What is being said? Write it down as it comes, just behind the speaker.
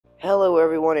Hello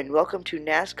everyone and welcome to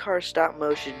NASCAR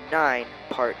Stop-Motion 9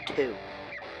 Part 2.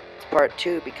 It's Part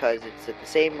 2 because it's at the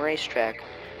same racetrack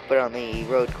but on the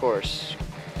road course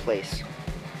place.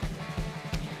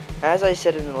 As I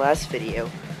said in the last video,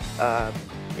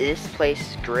 this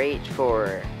place is great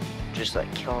for just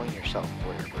like killing yourself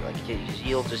or whatever. Like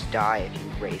you'll just die if you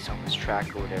race on this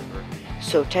track or whatever.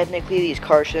 So technically these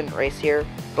cars shouldn't race here,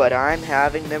 but I'm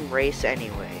having them race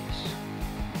anyways.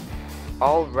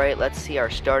 Alright, let's see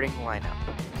our starting lineup.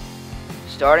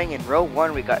 Starting in row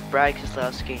 1, we got Brad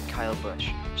Keselowski and Kyle Busch.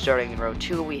 Starting in row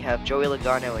 2, we have Joey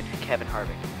Logano and Kevin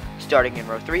Harvick. Starting in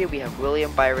row 3, we have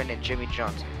William Byron and Jimmy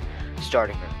Johnson.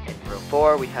 Starting in row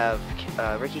 4, we have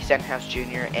Ricky Stenhouse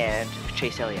Jr. and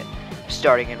Chase Elliott.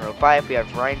 Starting in row 5, we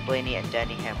have Ryan Blaney and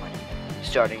Denny Hamlin.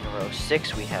 Starting in row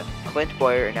 6, we have Clint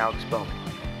Bowyer and Alex Bowman.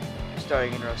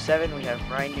 Starting in row 7, we have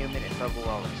Ryan Newman and Bubba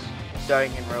Wallace.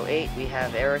 Starting in row 8, we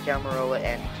have Eric Almirola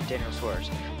and Daniel Suarez.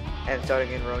 And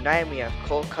starting in row 9, we have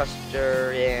Cole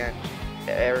Custer and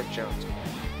Eric Jones.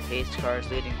 Pace cars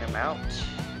leading them out.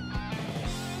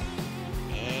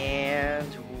 And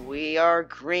we are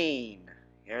green.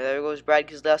 There goes Brad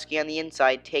Keselowski on the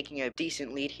inside, taking a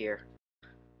decent lead here.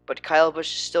 But Kyle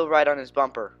Busch is still right on his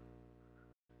bumper.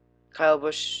 Kyle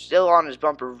Busch still on his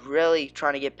bumper, really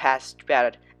trying to get past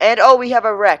Brad. And oh, we have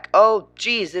a wreck. Oh,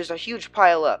 geez, there's a huge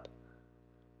pile up.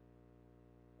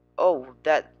 Oh,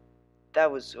 that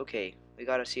was okay. We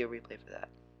gotta see a replay for that.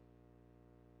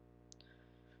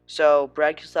 So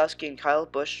Brad Keselowski and Kyle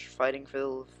Busch fighting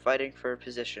for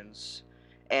positions,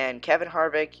 and Kevin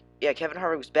Harvick. Yeah, Kevin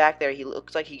Harvick was back there. He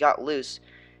looks like he got loose,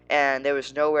 and there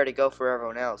was nowhere to go for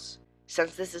everyone else.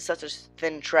 Since this is such a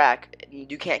thin track,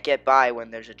 you can't get by when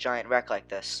there's a giant wreck like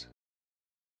this.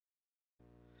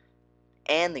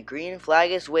 And the green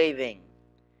flag is waving.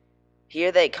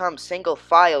 Here they come, single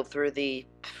file through the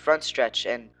front stretch,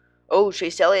 and oh,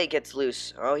 Chase Elliott gets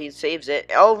loose. Oh, he saves it.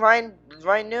 Oh, Ryan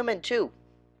Newman too.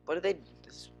 What are they?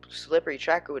 This slippery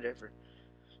track or whatever,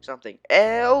 something.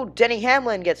 And oh, Denny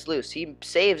Hamlin gets loose. He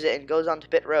saves it and goes on to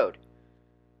pit road.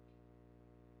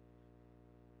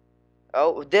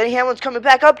 Oh, Denny Hamlin's coming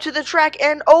back up to the track,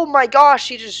 and oh my gosh,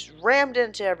 he just rammed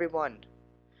into everyone.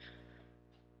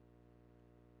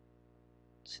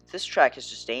 This track is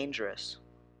just dangerous.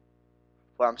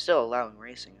 Well, I'm still allowing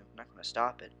racing. I'm not going to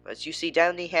stop it. But as you see,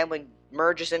 Denny Hamlin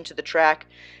merges into the track.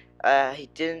 He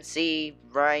didn't see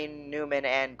Ryan Newman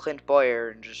and Clint Bowyer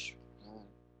and just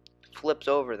flips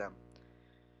over them.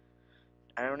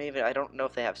 I don't know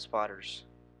if they have spotters.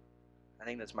 I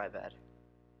think that's my bad.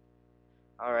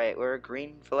 Alright, we're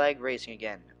green flag racing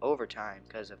again. Overtime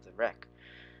because of the wreck.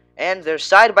 And they're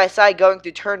side by side going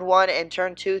through turn 1 and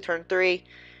turn 2, turn 3.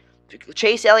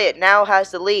 Chase Elliott now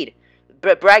has the lead.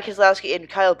 But Brad Keselowski and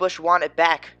Kyle Busch want it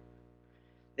back.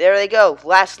 There they go.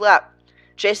 Last lap.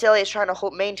 Chase Elliott's trying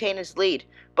to maintain his lead.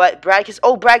 But Brad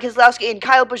Keselowski and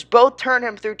Kyle Busch both turn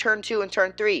him through turn 2 and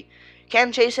turn 3.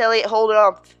 Can Chase Elliott hold it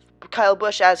off Kyle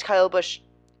Busch as Kyle Busch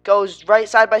goes right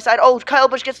side by side? Oh, Kyle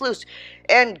Busch gets loose.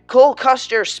 And Cole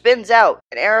Custer spins out.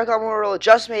 And Eric Almirola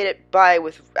just made it by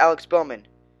with Alex Bowman.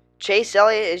 Chase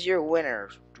Elliott is your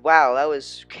winner. Wow, that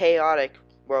was chaotic.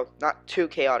 Well, not too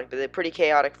chaotic, but they're pretty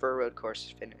chaotic for a road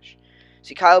course finish.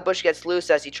 See, Kyle Busch gets loose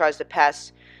as he tries to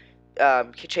pass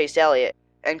Chase Elliott,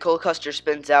 and Cole Custer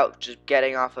spins out, just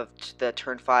getting off of the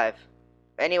turn 5.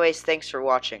 Anyways, thanks for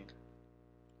watching.